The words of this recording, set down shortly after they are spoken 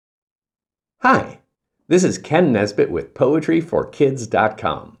Hi, this is Ken Nesbitt with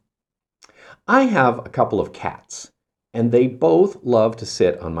PoetryForKids.com. I have a couple of cats, and they both love to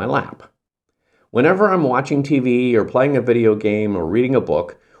sit on my lap. Whenever I'm watching TV or playing a video game or reading a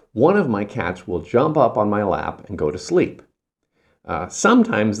book, one of my cats will jump up on my lap and go to sleep.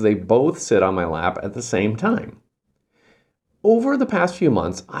 Sometimes they both sit on my lap at the same time. Over the past few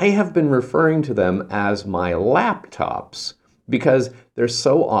months, I have been referring to them as my laptops because they're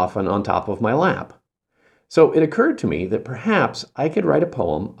so often on top of my lap. So it occurred to me that perhaps I could write a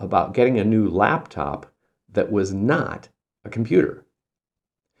poem about getting a new laptop that was not a computer.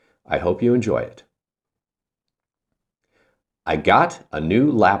 I hope you enjoy it. I got a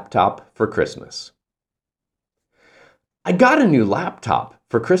new laptop for Christmas. I got a new laptop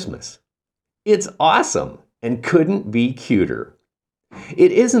for Christmas. It's awesome and couldn't be cuter.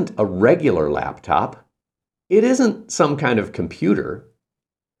 It isn't a regular laptop. It isn't some kind of computer.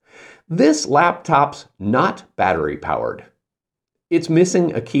 This laptop's not battery powered. It's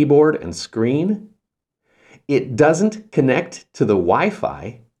missing a keyboard and screen. It doesn't connect to the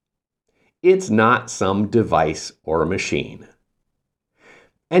Wi-Fi. It's not some device or machine.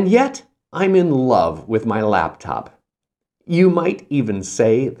 And yet, I'm in love with my laptop. You might even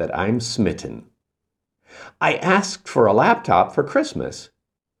say that I'm smitten. I asked for a laptop for Christmas,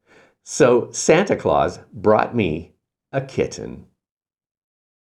 so Santa Claus brought me a kitten.